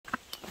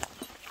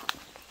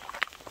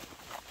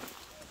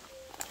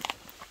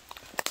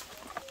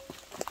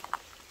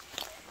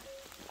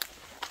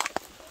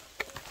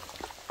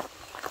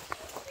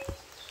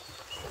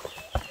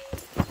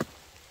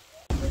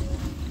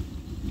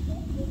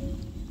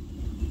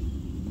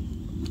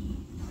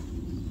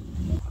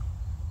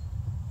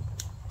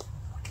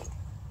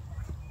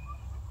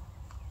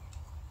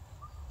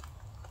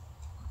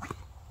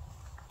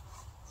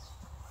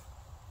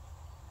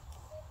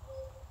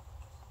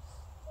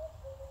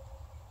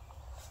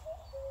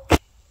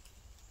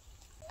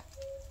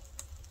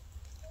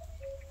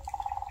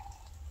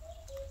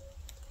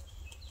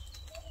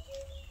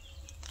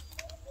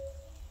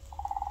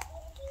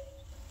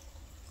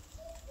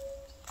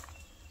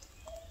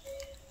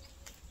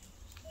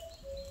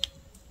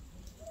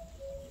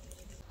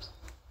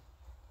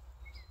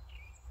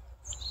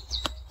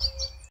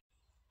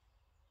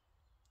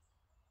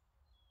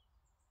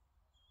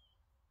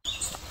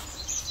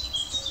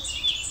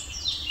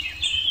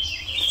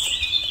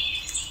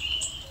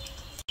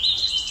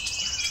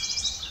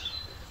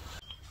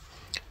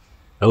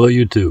Hello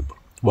YouTube,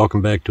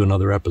 welcome back to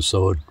another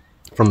episode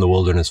from the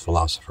Wilderness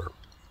Philosopher.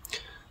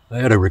 I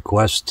had a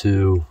request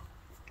to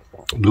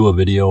do a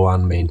video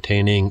on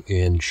maintaining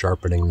and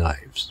sharpening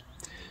knives.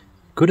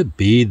 Could it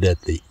be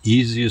that the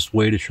easiest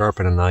way to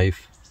sharpen a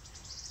knife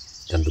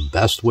and the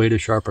best way to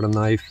sharpen a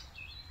knife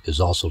is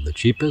also the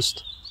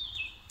cheapest?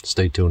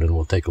 Stay tuned and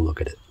we'll take a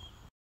look at it.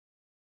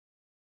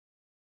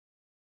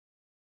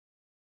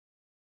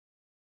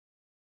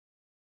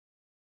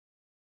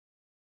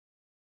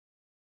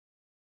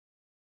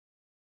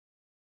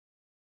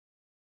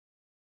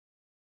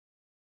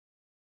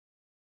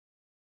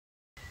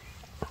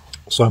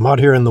 So I'm out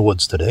here in the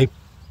woods today.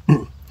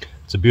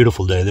 It's a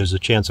beautiful day. There's a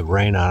chance of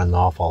rain on and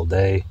off all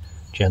day,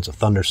 chance of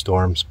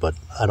thunderstorms, but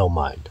I don't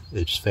mind.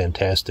 It's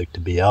fantastic to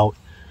be out.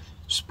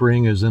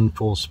 Spring is in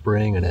full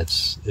swing, and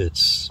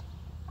it's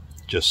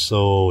just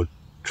so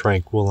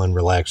tranquil and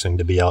relaxing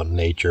to be out in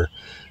nature.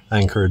 I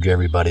encourage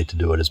everybody to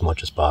do it as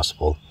much as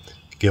possible.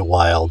 Get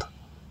wild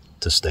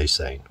to stay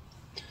sane.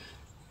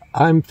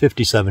 I'm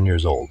 57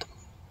 years old.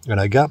 And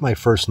I got my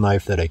first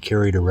knife that I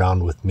carried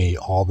around with me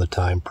all the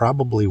time,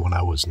 probably when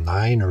I was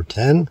 9 or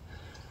 10,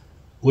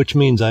 which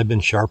means I've been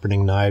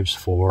sharpening knives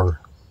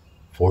for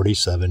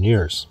 47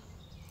 years.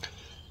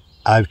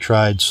 I've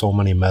tried so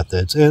many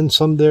methods, and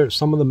some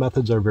of the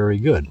methods are very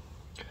good.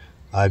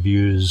 I've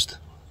used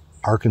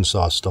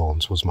Arkansas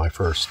stones was my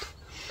first,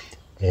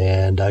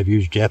 and I've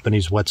used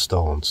Japanese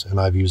whetstones,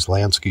 and I've used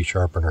Lansky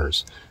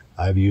sharpeners.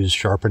 I've used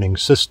sharpening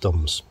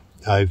systems.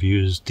 I've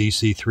used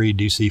DC3,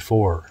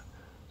 DC4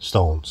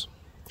 stones.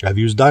 I've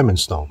used diamond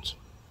stones.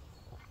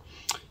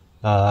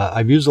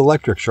 I've used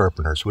electric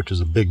sharpeners, which is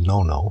a big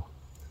no-no.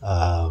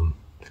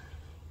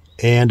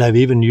 And I've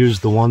even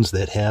used the ones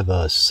that have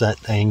a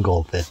set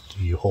angle that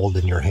you hold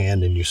in your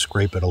hand and you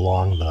scrape it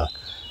along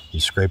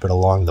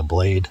the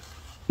blade.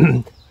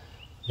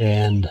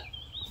 And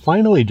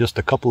finally, just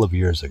a couple of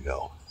years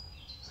ago,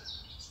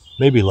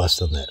 maybe less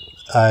than that,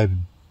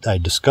 I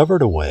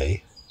discovered a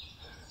way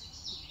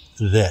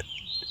that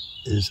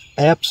is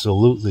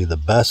absolutely the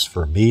best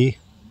for me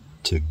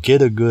to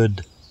get a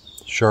good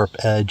sharp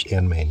edge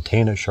and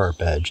maintain a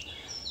sharp edge,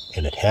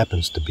 and it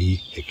happens to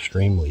be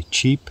extremely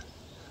cheap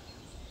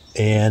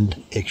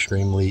and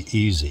extremely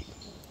easy.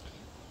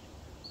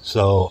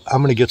 So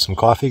I'm going to get some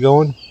coffee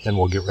going and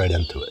we'll get right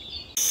into it.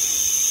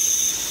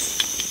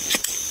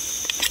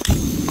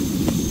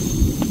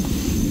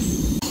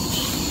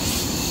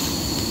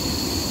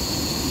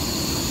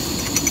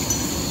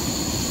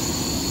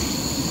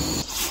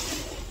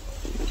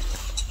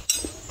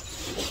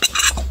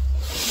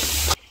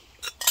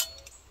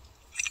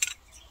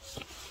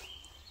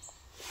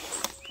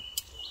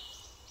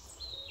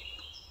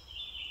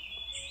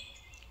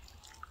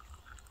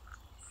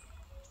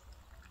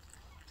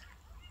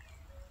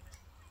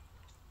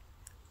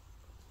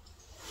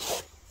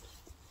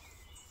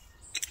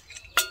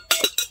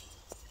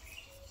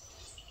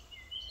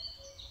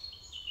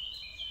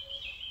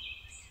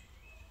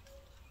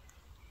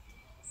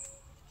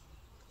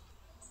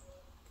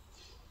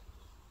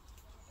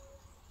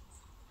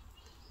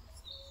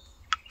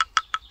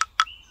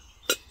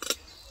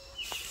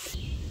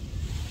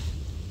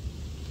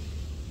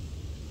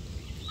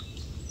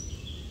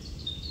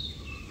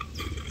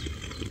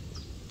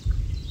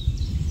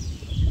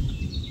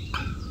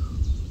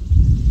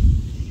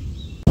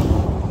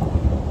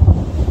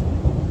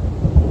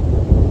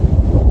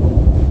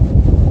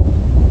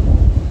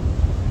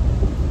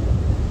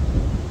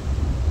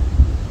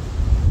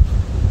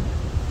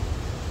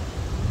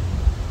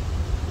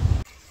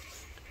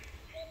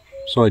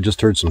 So I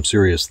just heard some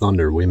serious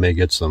thunder. We may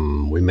get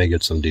some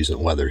decent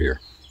weather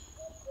here,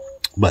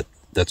 but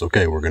that's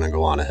okay. We're gonna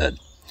go on ahead.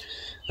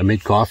 I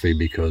made coffee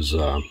because,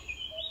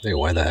 hey,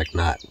 why the heck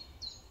not?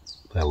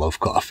 I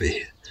love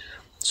coffee.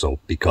 So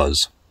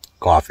because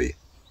coffee.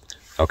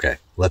 Okay,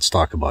 let's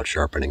talk about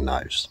sharpening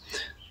knives.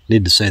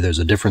 Need to say there's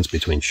a difference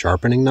between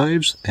sharpening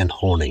knives and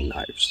honing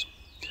knives.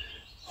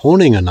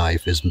 Honing a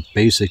knife is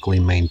basically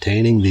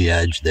maintaining the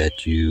edge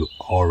that you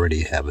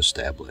already have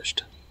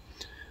established.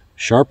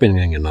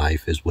 Sharpening a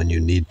knife is when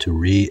you need to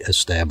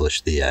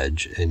re-establish the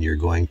edge, and you're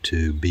going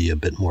to be a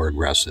bit more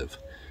aggressive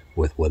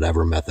with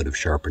whatever method of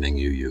sharpening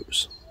you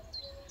use.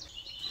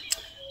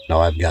 Now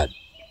I've got,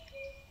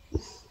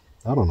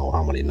 I don't know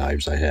how many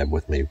knives I have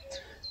with me.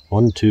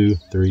 1, 2,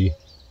 3,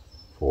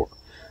 4.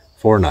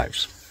 4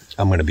 knives.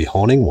 I'm going to be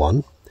honing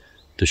one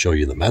to show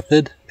you the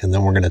method, and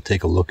then we're going to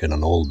take a look at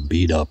an old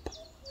beat up,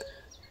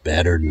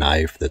 battered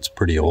knife that's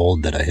pretty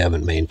old that I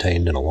haven't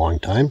maintained in a long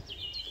time.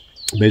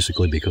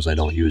 Basically because I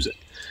don't use it.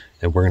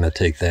 And we're going to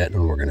take that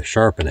and we're going to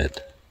sharpen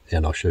it,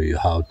 and I'll show you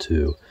how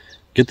to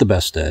get the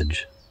best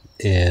edge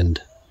and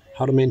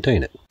how to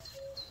maintain it,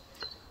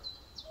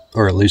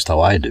 or at least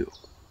how I do.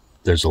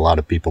 There's a lot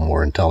of people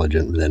more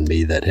intelligent than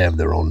me that have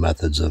their own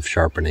methods of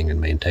sharpening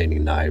and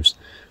maintaining knives,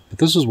 but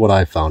this is what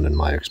I found in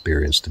my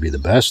experience to be the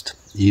best,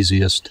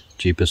 easiest,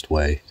 cheapest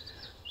way.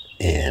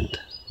 And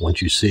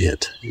once you see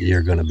it,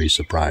 you're going to be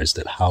surprised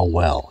at how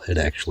well it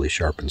actually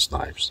sharpens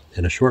knives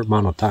in a short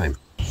amount of time.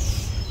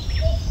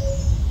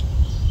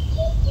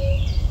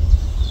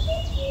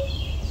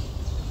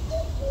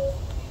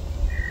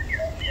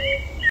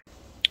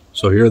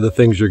 So here are the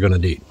things you're going to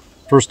need.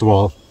 First of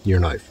all, your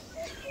knife.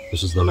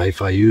 This is the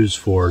knife I use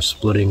for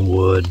splitting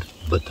wood,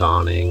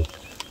 batoning,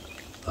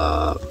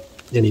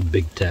 any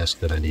big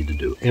task that I need to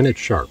do. And it's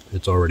sharp.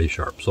 It's already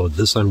sharp. So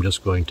this I'm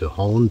just going to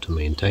hone to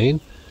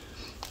maintain.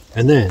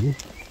 And then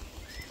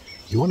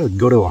you want to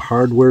go to a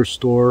hardware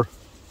store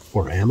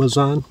or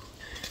Amazon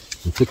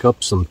and pick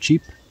up some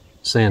cheap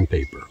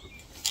sandpaper.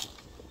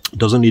 It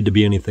doesn't need to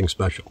be anything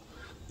special.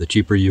 The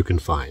cheaper you can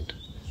find,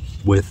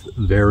 with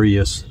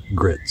various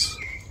grits.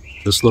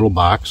 This little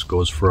box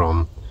goes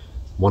from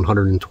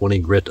 120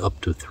 grit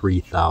up to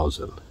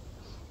 3,000.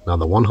 Now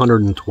the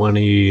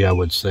 120, I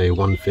would say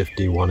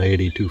 150,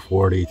 180,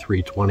 240,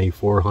 320,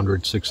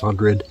 400,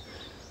 600,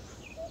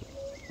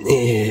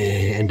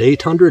 and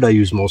 800 I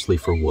use mostly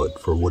for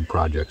wood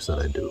projects that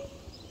I do.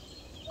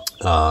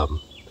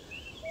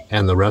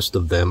 And the rest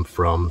of them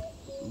from,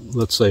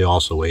 let's say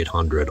also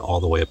 800 all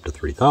the way up to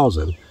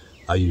 3,000,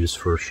 I use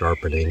for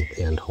sharpening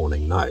and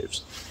honing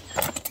knives.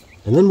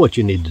 And then what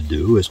you need to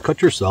do is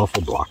cut yourself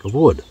a block of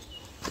wood.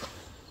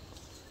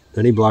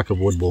 Any block of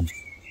wood will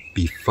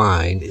be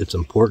fine. It's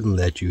important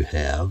that you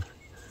have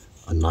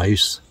a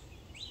nice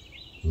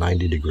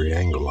 90-degree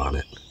angle on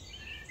it,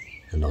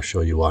 and I'll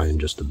show you why in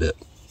just a bit.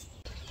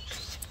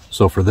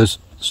 So for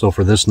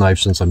this knife,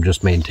 since I'm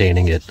just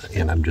maintaining it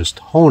and I'm just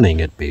honing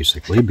it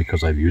basically,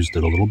 because I've used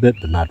it a little bit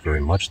but not very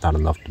much, not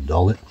enough to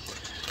dull it,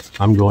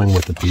 I'm going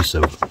with a piece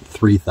of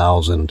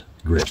 3,000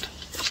 grit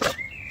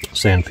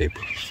sandpaper.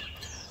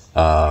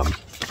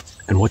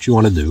 And what you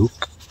want to do,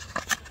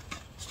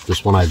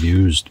 this one I've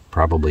used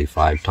probably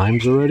 5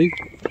 times already.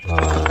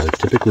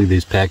 Typically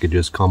these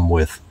packages come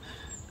with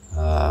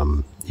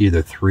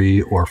either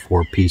 3 or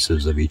 4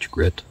 pieces of each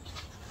grit.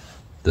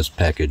 This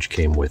package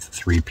came with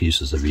 3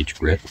 pieces of each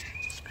grit.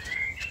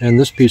 And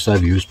this piece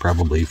I've used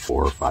probably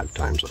 4 or 5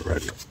 times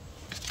already.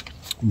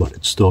 But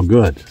it's still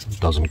good. It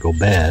doesn't go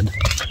bad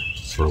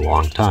for a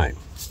long time.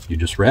 You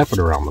just wrap it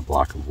around the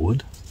block of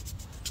wood.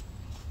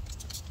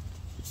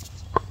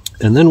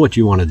 And then what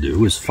you want to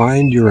do is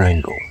find your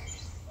angle.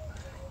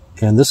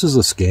 And this is a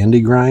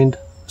Scandi grind.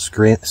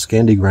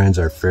 Scandi grinds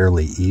are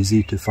fairly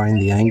easy to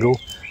find the angle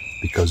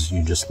because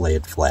you just lay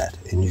it flat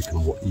and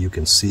you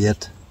can see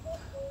it.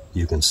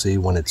 You can see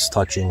when it's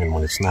touching and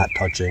when it's not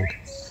touching.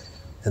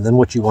 And then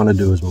what you want to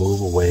do is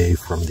move away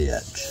from the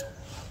edge.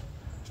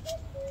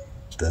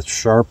 That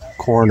sharp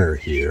corner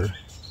here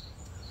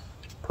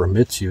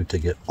permits you to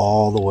get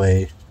all the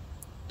way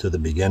to the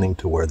beginning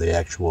to where the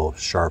actual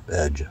sharp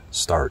edge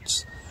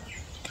starts.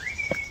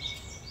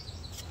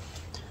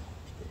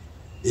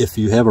 If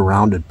you have a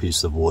rounded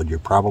piece of wood, you're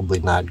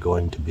probably not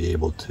going to be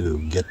able to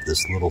get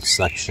this little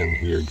section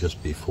here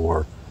just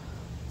before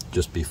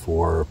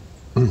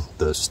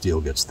the steel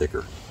gets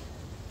thicker.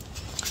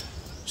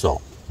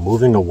 So,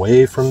 moving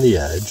away from the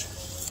edge,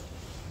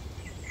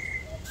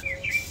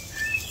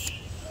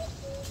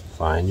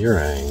 find your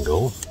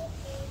angle.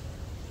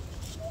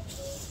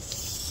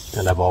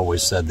 And I've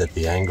always said that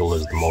the angle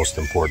is the most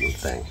important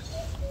thing.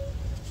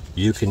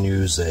 You can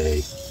use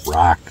a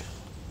rock,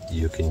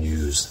 you can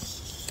use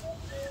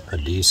a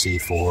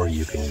DC4,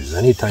 you can use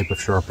any type of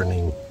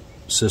sharpening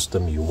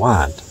system you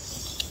want.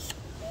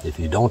 If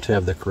you don't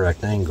have the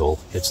correct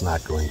angle, it's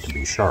not going to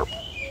be sharp.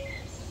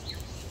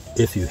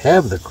 If you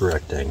have the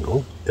correct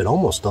angle, it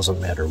almost doesn't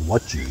matter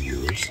what you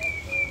use,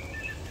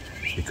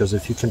 because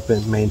if you can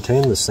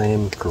maintain the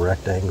same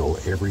correct angle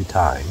every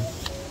time,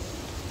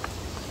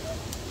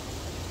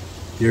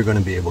 you're going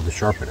to be able to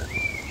sharpen it.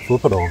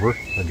 Flip it over,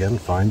 again,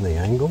 find the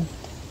angle,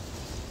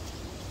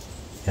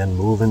 and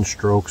move in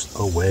strokes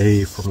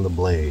away from the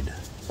blade.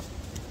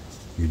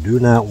 You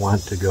do not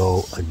want to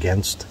go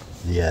against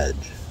the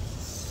edge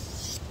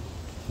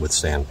with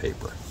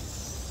sandpaper.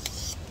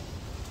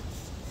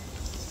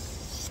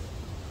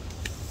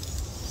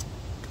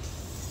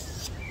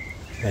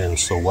 And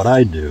so what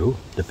I do,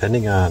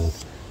 depending on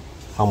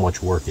how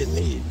much work it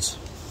needs,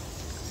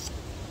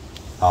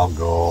 I'll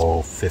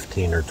go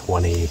 15 or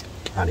 20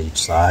 on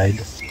each side,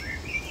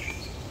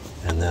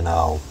 and then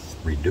I'll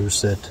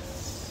reduce it,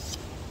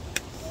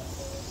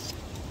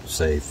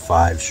 say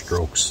 5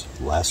 strokes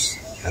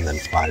less, and then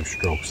 5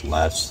 strokes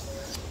less,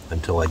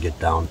 until I get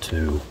down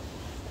to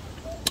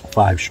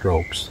 5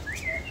 strokes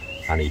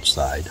on each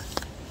side.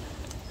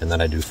 And then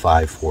I do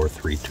 5, 4,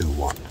 3, 2,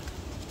 1.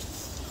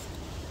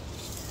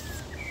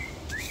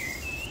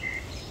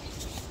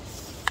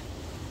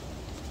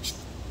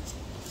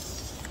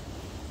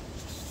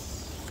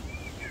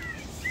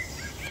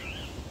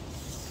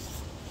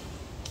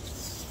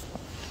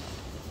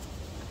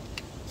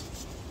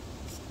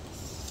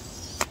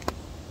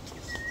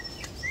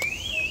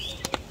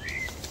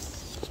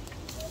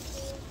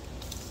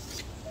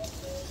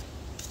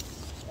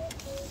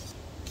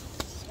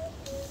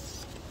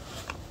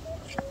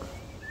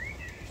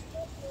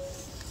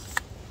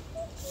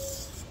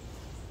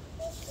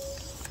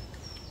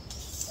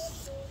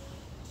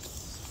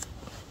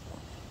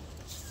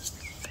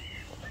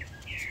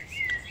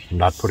 I'm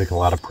not putting a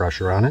lot of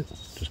pressure on it,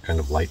 just kind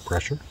of light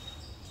pressure.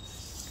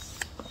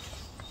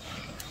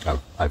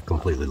 I've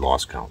completely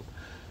lost count.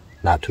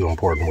 Not too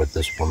important with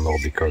this one though,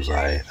 because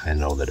I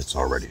know that it's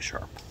already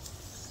sharp.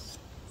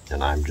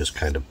 And I'm just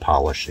kind of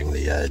polishing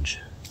the edge,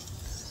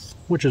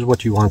 which is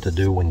what you want to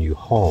do when you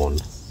hone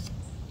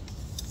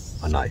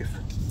a knife.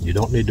 You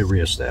don't need to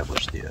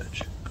reestablish the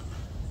edge.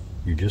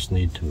 You just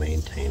need to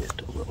maintain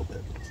it a little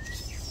bit.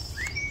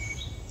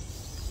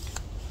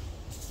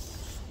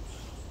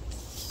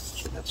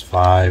 So that's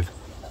 5.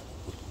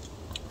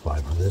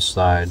 5 on this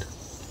side.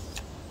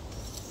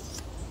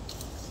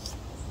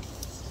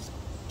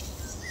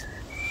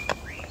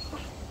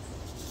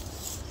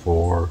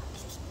 4.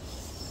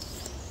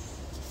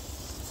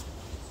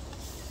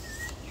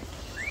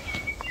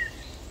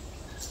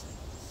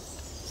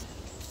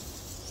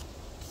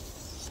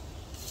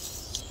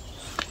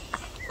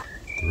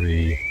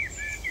 3. 4.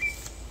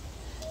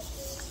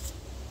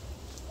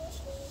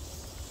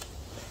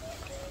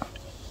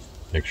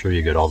 Make sure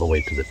you get all the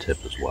way to the tip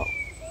as well.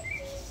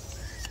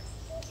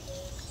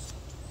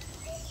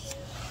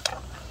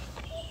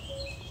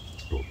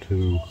 Go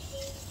 2.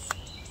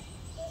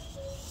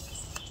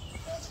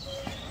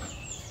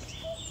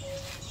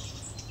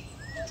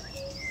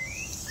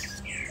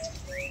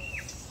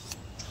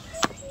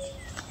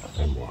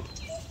 And 1.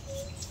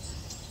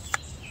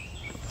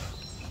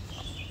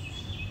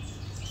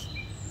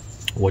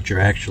 What you're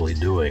actually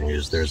doing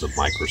is there's a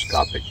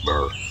microscopic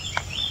burr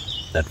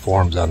that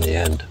forms on the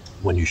end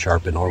when you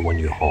sharpen or when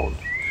you hone.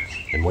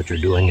 And what you're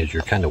doing is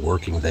you're kind of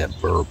working that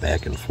burr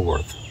back and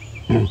forth.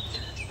 And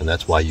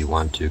that's why you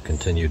want to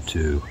continue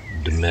to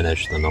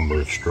diminish the number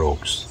of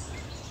strokes.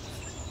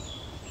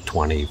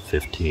 20,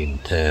 15,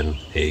 10,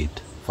 8,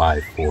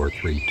 5, 4,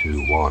 3,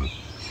 2, 1.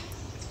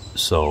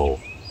 So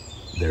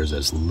there's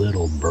as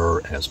little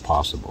burr as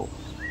possible.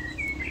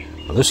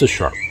 Now this is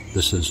sharp.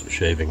 This is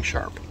shaving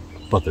sharp.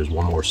 But there's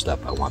one more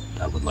step I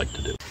would like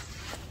to do.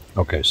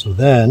 Okay, so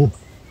then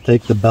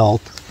take the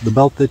belt. The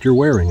belt that you're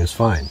wearing is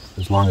fine,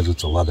 as long as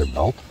it's a leather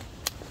belt.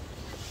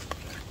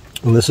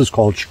 And this is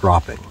called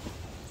stropping.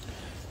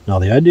 Now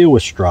the idea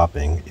with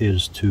stropping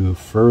is to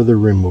further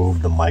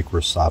remove the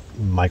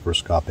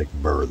microscopic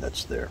burr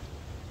that's there.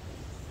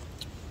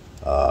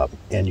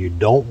 And you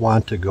don't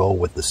want to go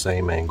with the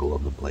same angle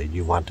of the blade.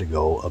 You want to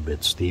go a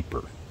bit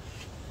steeper,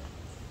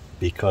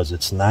 because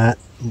it's not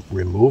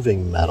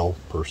removing metal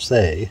per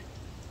se.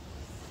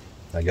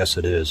 I guess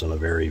it is in a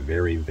very,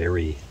 very,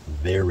 very,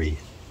 very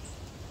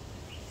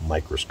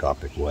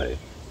microscopic way.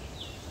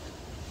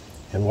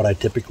 And what I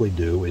typically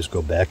do is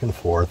go back and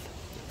forth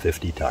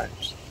 50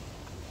 times.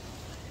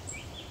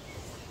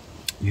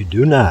 You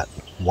do not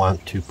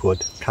want to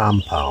put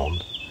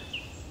compound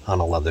on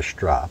a leather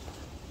strap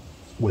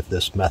with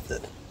this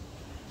method,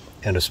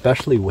 and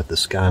especially with the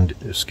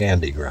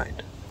Scandi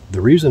grind.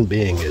 The reason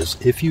being is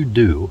if you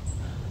do,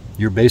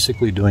 you're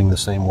basically doing the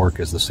same work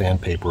as the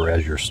sandpaper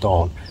as your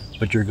stone,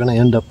 but you're going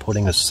to end up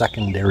putting a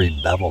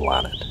secondary bevel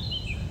on it,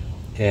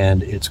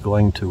 and it's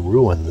going to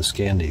ruin the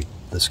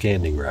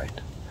Scandi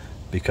grind,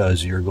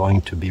 because you're going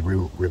to be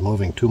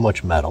removing too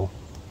much metal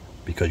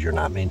because you're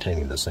not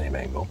maintaining the same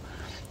angle.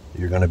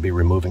 You're going to be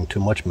removing too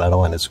much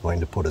metal, and it's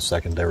going to put a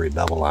secondary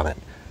bevel on it,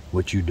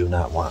 which you do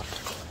not want.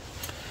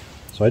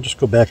 So I just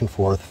go back and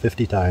forth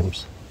 50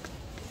 times.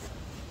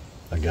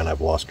 Again,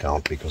 I've lost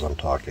count because I'm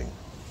talking.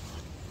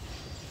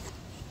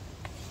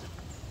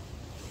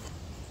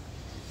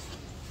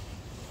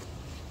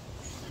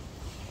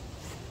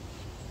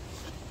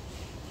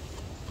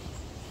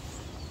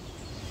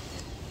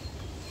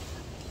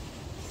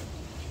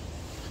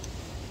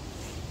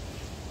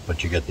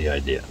 But you get the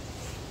idea.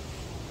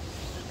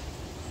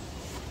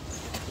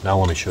 Now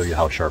let me show you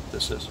how sharp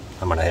this is.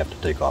 I'm going to have to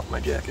take off my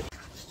jacket.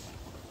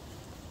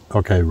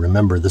 Okay,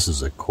 remember this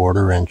is a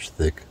 1/4 inch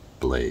thick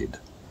blade.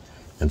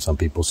 And some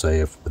people say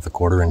if with a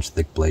 1/4 inch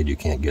thick blade you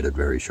can't get it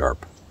very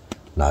sharp.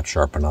 Not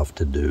sharp enough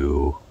to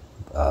do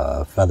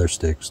feather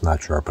sticks,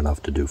 not sharp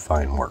enough to do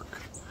fine work.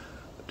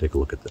 Take a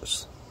look at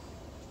this.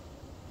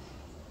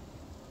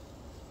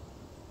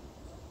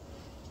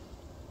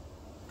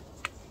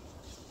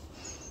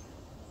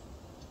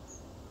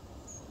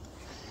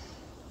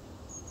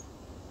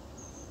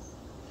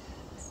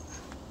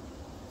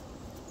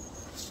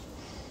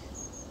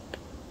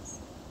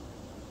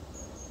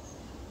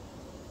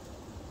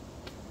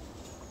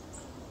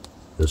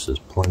 This is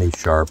plenty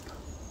sharp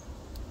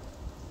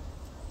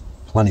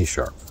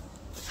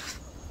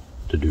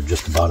to do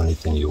just about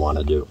anything you want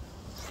to do.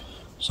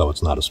 So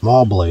it's not a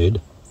small blade,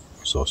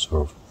 so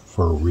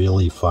for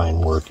really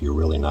fine work you're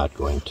really not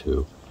going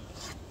to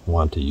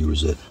want to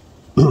use it,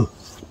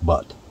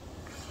 but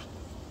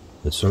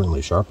it's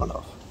certainly sharp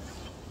enough,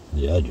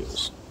 the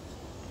edges.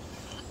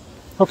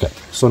 Okay,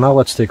 so now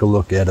let's take a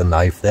look at a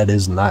knife that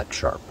is not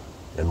sharp,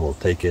 and we'll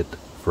take it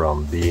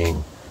from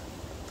being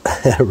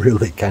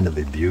really kind of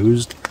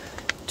abused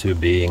to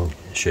being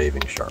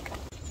shaving sharp.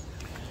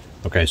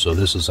 Okay, so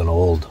this is an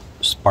old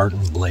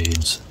Spartan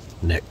Blades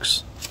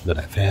Nix that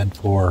I've had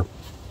for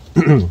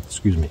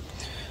excuse me,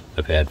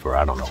 I've had for,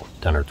 I don't know,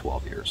 10 or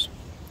 12 years,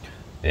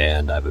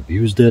 and I've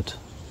abused it.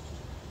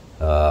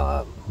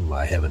 I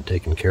haven't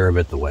taken care of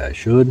it the way I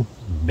should,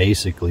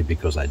 basically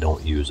because I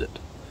don't use it.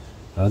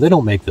 They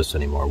don't make this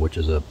anymore, which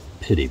is a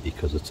pity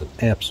because it's an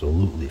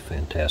absolutely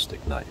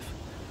fantastic knife.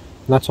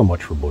 Not so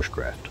much for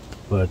bushcraft,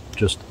 but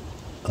just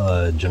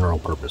a general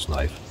purpose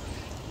knife.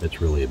 It's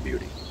really a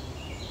beauty.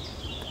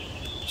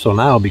 So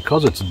now,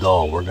 because it's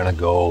dull,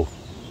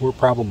 we're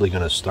probably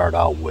going to start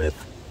out with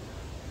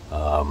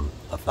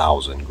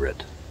 1,000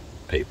 grit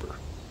paper.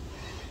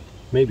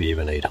 Maybe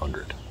even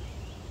 800.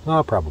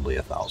 Probably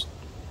 1,000.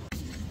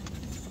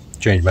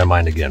 Changed my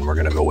mind again. We're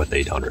going to go with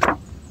 800.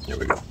 There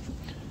we go.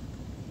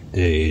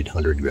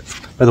 800 grit.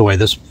 By the way,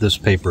 this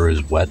paper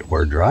is wet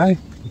or dry,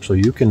 so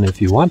you can, if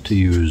you want to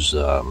use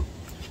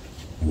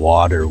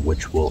water,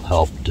 which will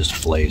help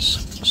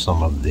displace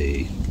some of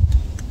the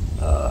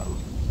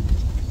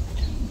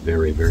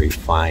very, very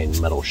fine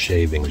metal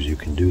shavings, you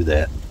can do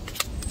that.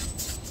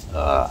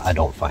 I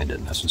don't find it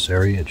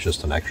necessary. It's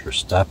just an extra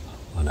step,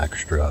 an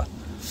extra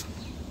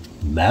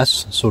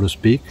mess, so to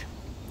speak.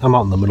 I'm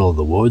out in the middle of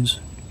the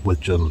woods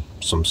with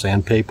some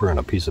sandpaper and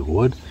a piece of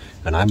wood,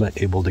 and I'm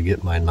able to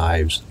get my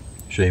knives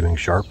shaving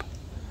sharp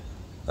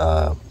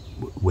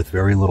with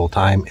very little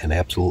time and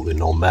absolutely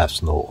no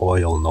mess, no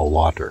oil, no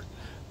water.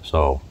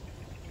 So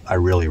I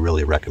really,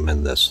 really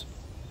recommend this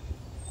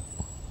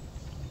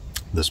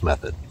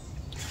method.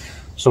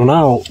 So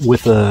now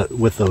with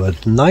a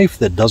knife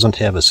that doesn't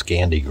have a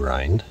Scandi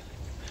grind,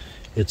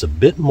 it's a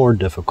bit more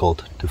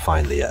difficult to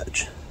find the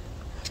edge.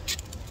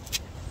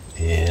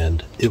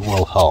 And it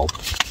will help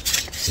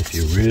if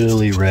you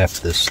really wrap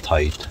this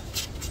tight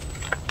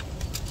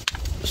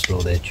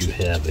so that you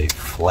have a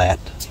flat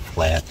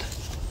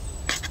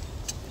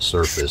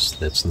surface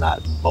that's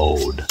not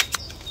bowed.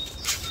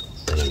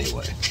 But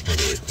anyway,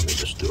 let me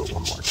just do it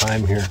one more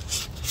time here.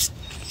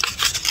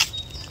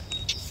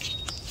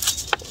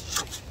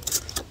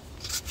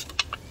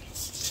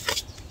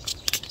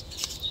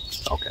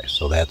 Okay,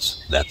 so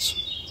that's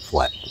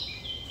flat.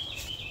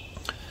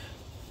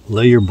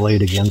 Lay your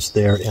blade against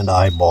there and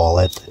eyeball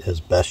it as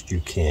best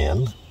you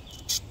can.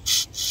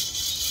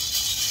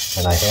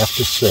 And I have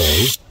to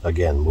say,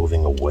 again,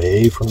 moving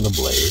away from the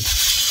blade,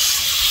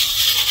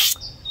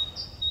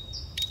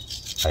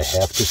 I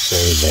have to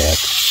say that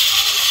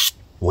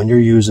when you're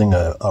using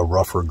a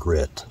rougher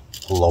grit,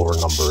 a lower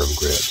number of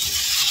grit,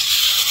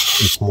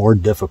 it's more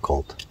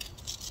difficult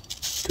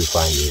to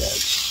find the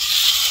edge.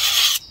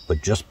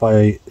 But just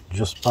by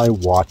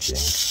watching,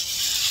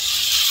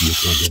 you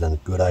can get a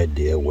good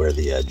idea where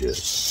the edge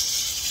is.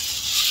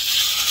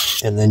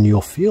 And then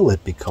you'll feel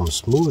it become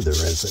smoother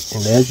and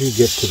as you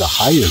get to the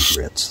higher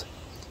grits,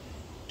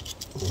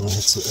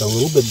 it's a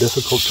little bit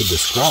difficult to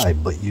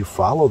describe, but you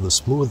follow the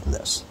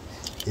smoothness.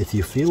 If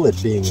you feel it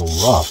being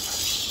rough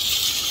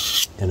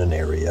in an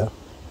area,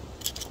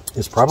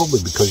 it's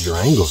probably because your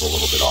angle's a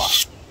little bit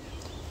off.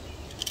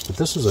 But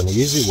this is an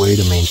easy way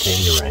to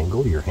maintain your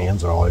angle. Your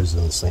hands are always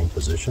in the same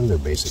position. They're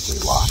basically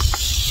locked.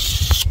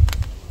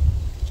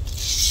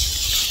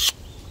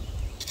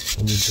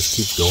 And you just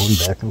keep going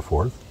back and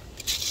forth.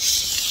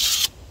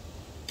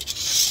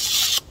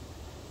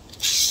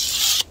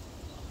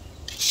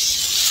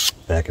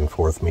 Back and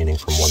forth meaning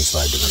from one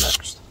side to the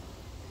next.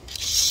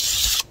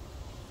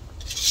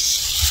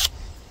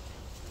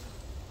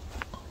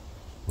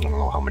 I don't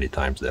know how many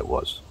times that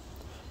was.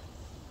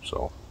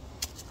 So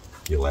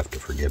you'll have to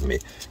forgive me,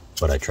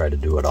 but I try to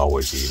do it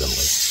always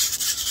evenly.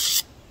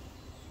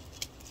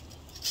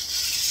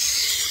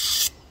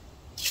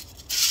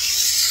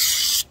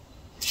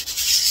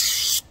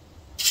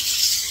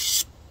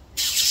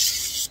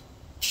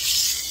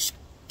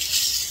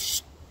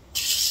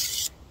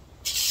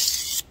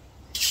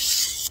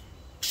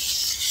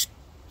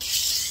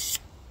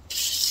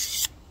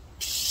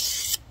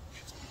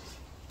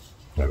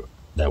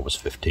 That was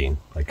 15.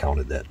 I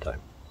counted that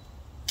time.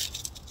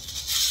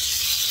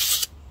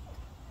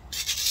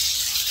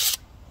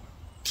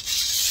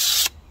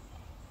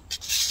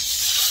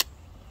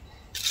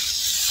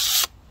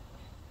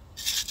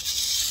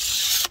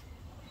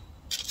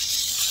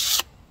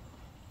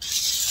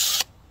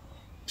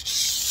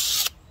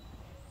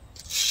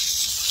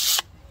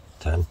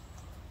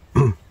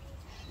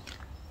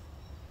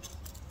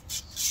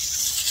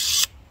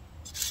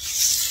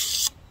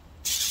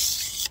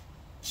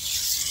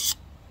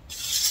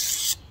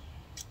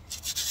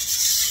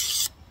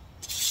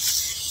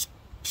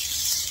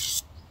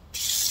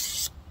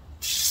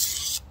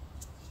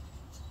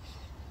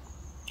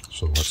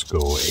 So let's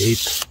go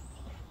 8.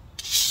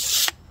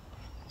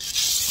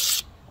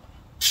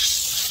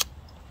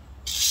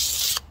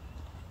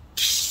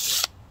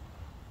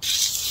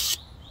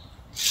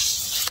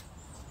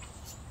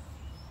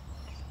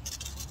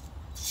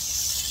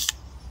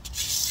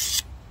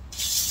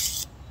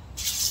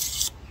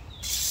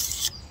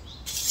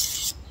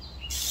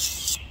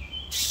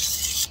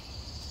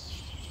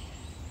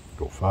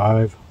 Go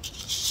 5.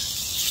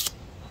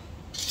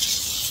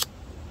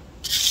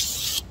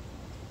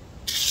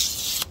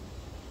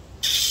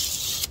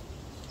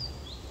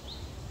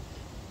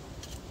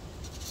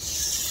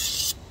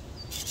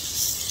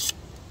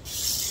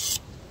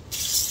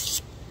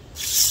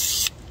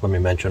 let me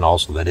mention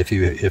also that if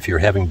you're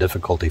having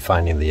difficulty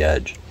finding the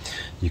edge,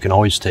 you can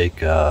always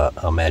take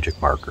a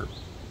magic marker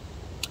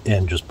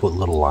and just put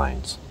little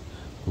lines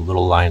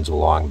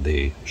along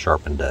the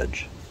sharpened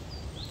edge.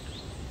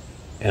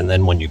 And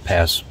then when you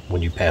pass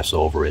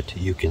over it,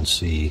 you can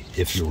see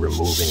if you're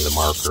removing the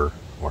marker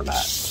or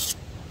not.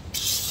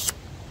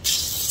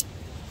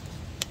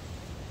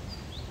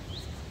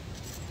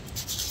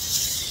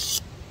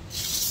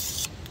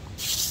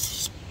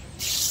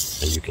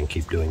 And you can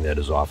keep doing that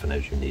as often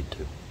as you need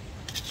to.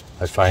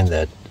 I find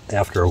that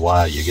after a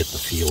while you get the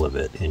feel of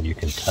it and you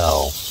can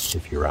tell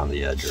if you're on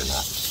the edge or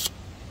not.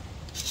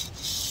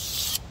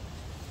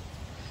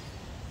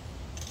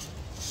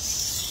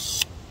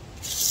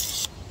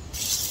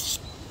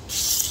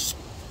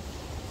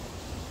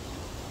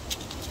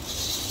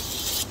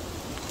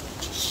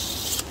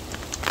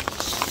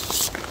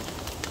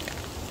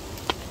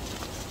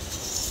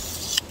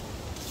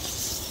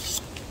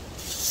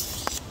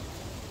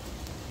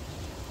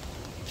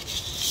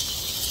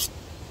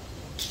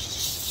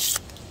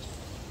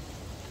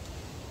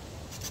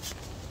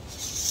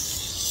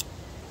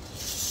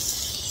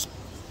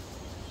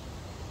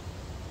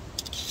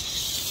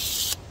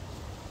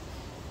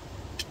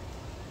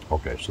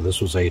 Okay, so this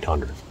was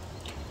 800.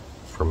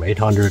 From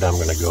 800, I'm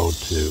going to go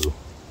to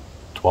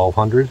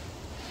 1200,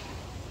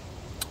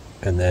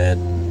 and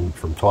then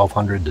from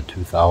 1200 to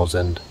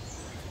 2000,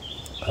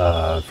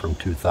 from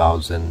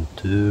 2000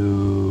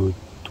 to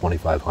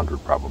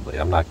 2500 probably.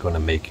 I'm not going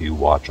to make you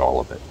watch all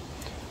of it.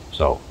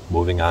 So,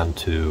 moving on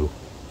to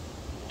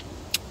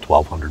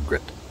 1200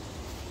 grit.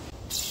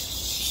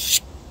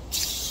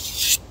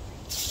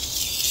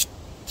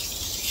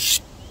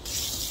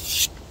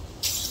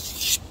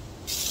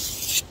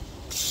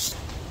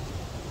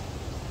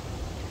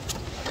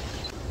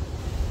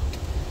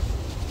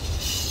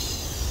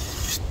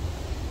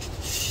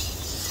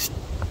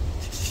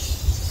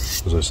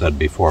 As I said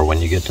before, when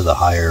you get to the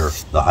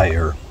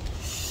higher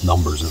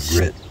numbers of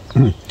grit,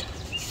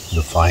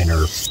 the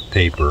finer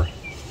paper,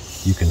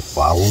 you can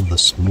follow the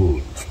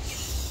smooth.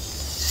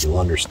 You'll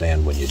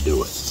understand when you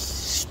do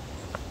it.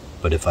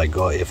 But if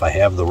I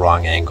have the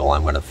wrong angle,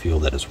 I'm going to feel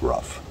that it's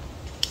rough.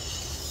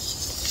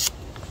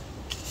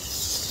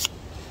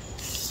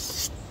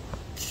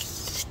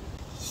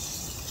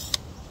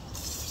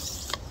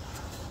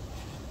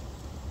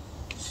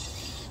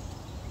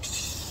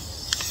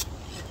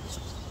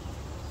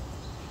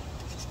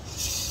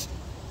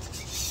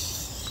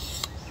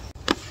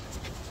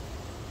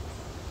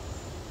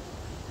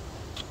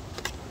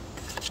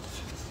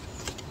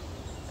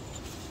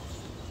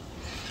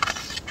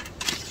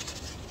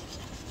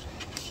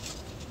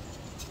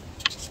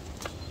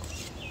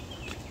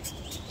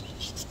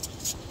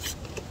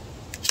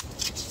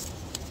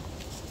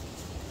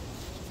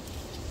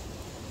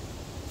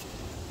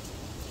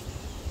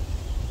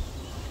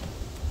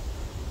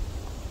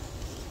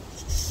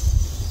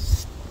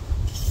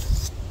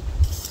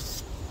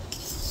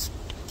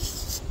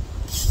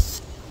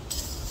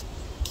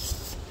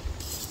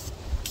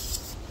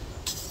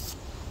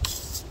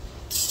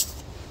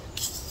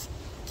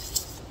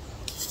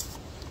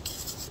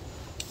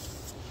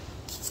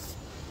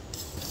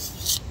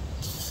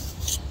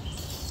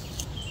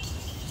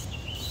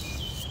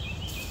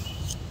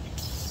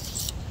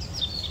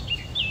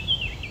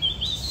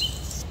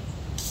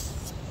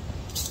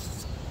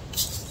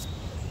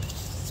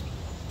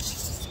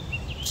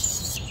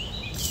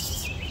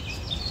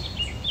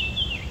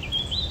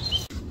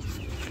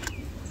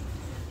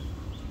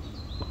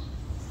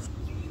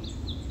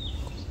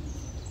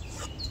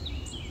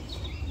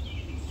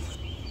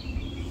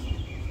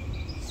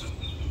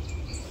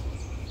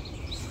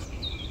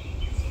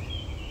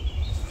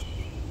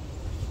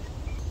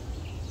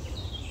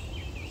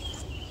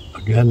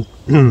 Again,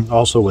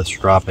 also with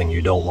stropping,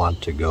 you don't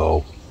want to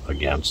go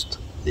against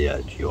the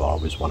edge. You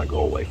always want to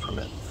go away from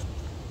it.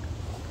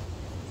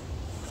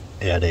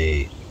 At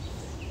a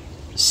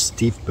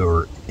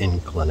steeper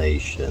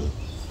inclination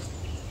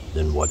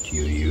than what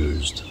you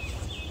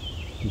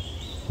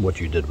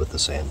did with the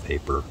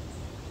sandpaper,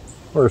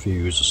 or if you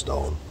use a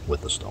stone,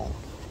 with a stone.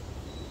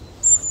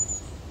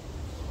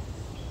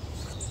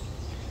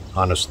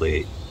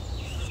 Honestly,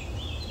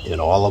 in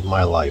all of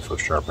my life of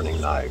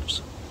sharpening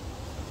knives,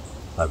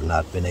 I've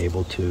not been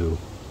able to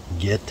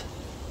get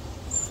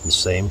the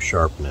same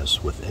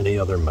sharpness with any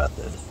other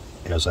method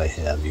as I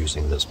have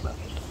using this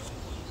method.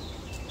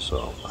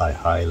 So I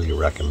highly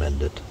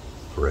recommend it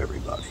for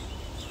everybody.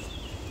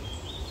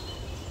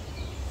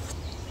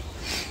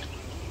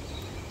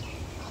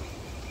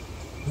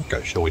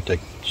 Okay, shall we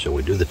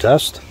do the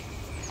test?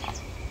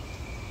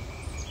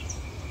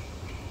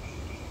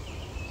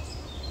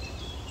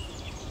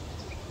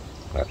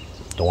 I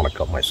don't want to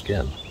cut my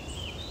skin.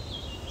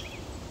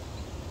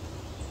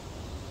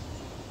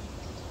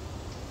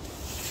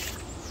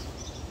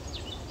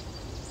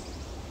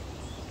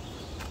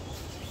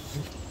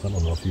 I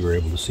don't know if you were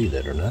able to see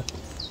that or not.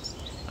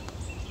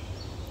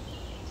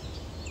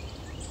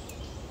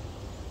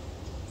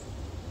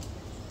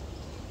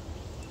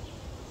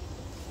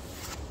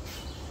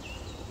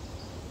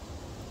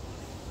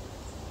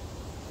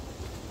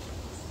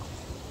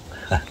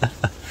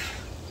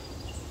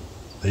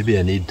 Maybe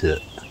I need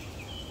to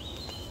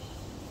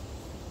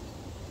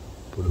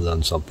put it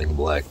on something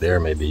black there.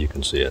 Maybe you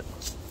can see it.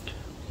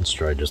 Let's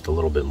try just a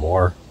little bit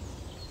more.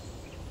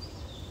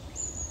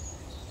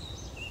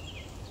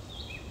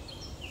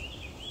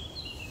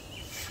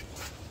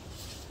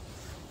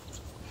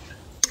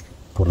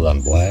 Put it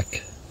on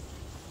black.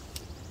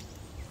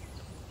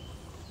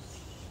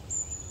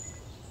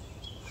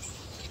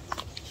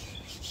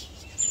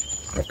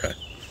 Okay.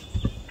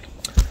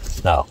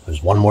 Now,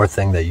 there's one more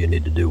thing that you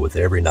need to do with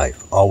every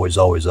knife. Always,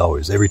 always,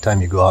 always. Every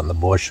time you go out in the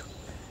bush,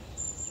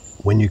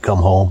 when you come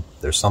home,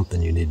 there's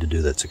something you need to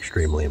do that's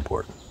extremely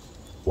important.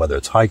 Whether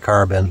it's high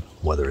carbon,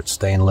 whether it's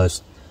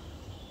stainless,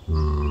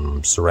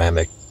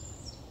 ceramic,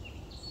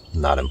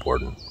 not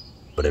important.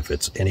 But if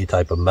it's any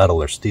type of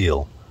metal or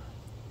steel,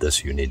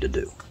 this you need to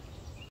do.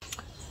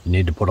 You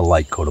need to put a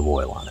light coat of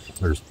oil on it.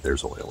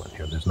 There's oil in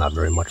here. There's not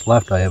very much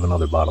left. I have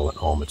another bottle at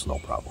home. It's no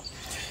problem.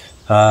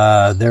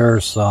 There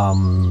are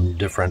some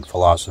different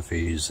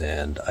philosophies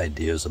and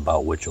ideas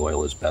about which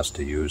oil is best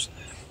to use.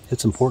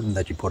 It's important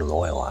that you put an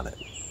oil on it.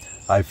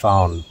 I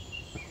found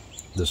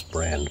this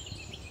brand,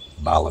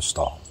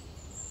 Ballistol,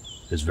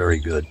 is very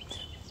good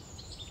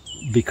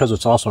because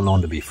it's also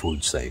known to be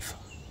food safe,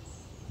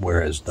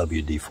 whereas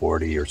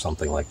WD-40 or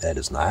something like that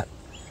is not.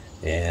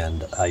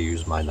 And I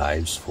use my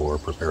knives for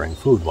preparing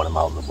food when I'm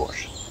out in the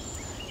bush.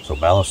 So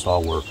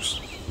Ballistol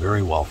works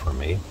very well for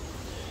me.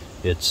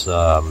 It's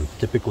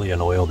typically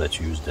an oil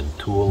that's used in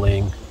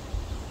tooling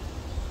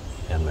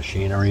and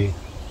machinery.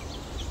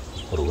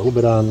 Just put a little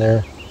bit on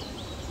there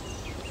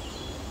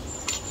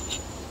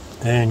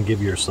and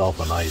give yourself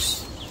a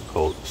nice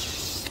coat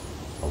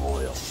of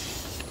oil.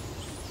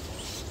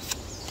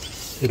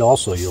 It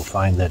also, you'll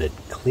find that it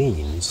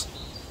cleans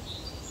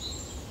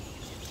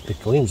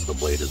the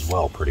blade as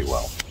well pretty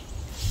well.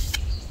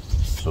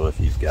 So if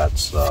you've got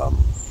some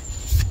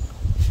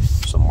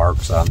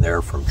marks on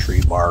there from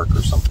tree bark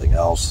or something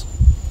else,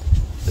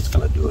 it's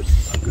going to do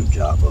a good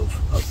job of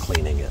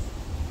cleaning it.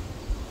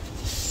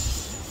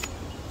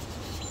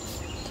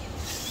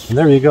 And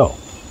there you go.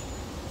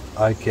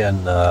 I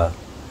can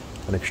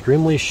an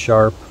extremely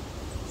sharp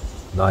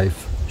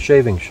knife,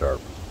 shaving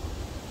sharp.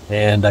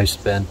 And I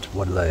spent,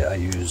 I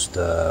used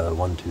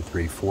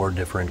 4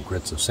 different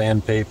grits of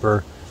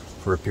sandpaper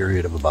for a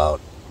period of about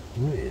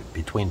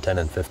between 10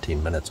 and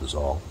 15 minutes is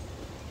all.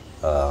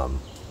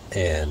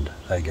 And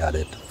I got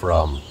it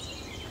from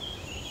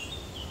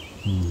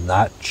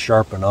not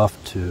sharp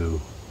enough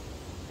to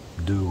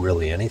do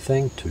really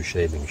anything to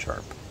shaving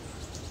sharp.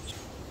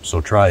 So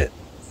try it.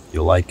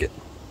 You'll like it.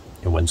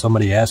 And when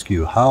somebody asks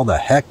you, how the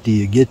heck do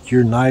you get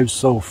your knives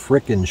so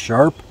frickin'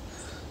 sharp?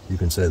 You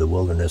can say the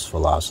wilderness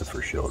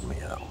philosopher showed me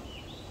how.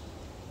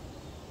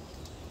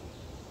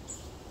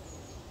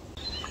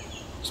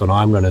 So now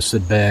I'm going to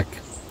sit back,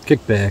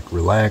 kick back,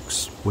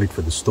 relax, wait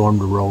for the storm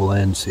to roll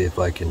in, see if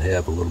I can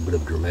have a little bit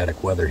of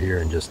dramatic weather here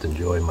and just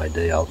enjoy my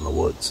day out in the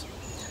woods.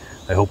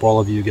 I hope all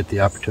of you get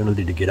the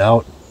opportunity to get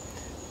out.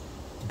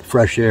 The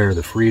fresh air,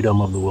 the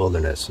freedom of the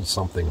wilderness, it's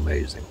something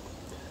amazing.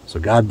 So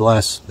God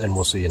bless, and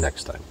we'll see you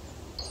next time.